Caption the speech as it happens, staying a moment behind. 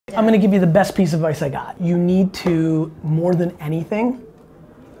Yeah. I'm gonna give you the best piece of advice I got. You need to, more than anything,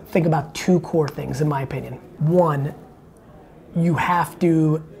 think about two core things in my opinion. One, you have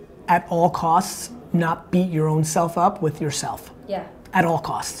to, at all costs, not beat your own self up with yourself. Yeah. At all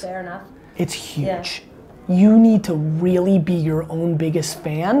costs. Fair enough. It's huge. Yeah. You need to really be your own biggest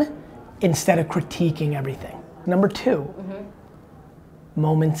fan instead of critiquing everything. Number two,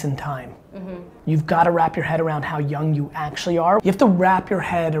 moments in time. You've got to wrap your head around how young you actually are. You have to wrap your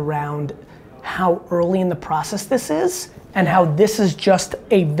head around how early in the process this is and how this is just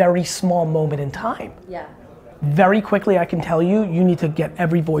a very small moment in time. Yeah. Very quickly I can tell you, you need to get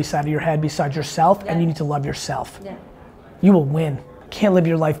every voice out of your head besides yourself, and you need to love yourself. Yeah. You will win. Can't live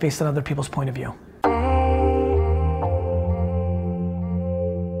your life based on other people's point of view.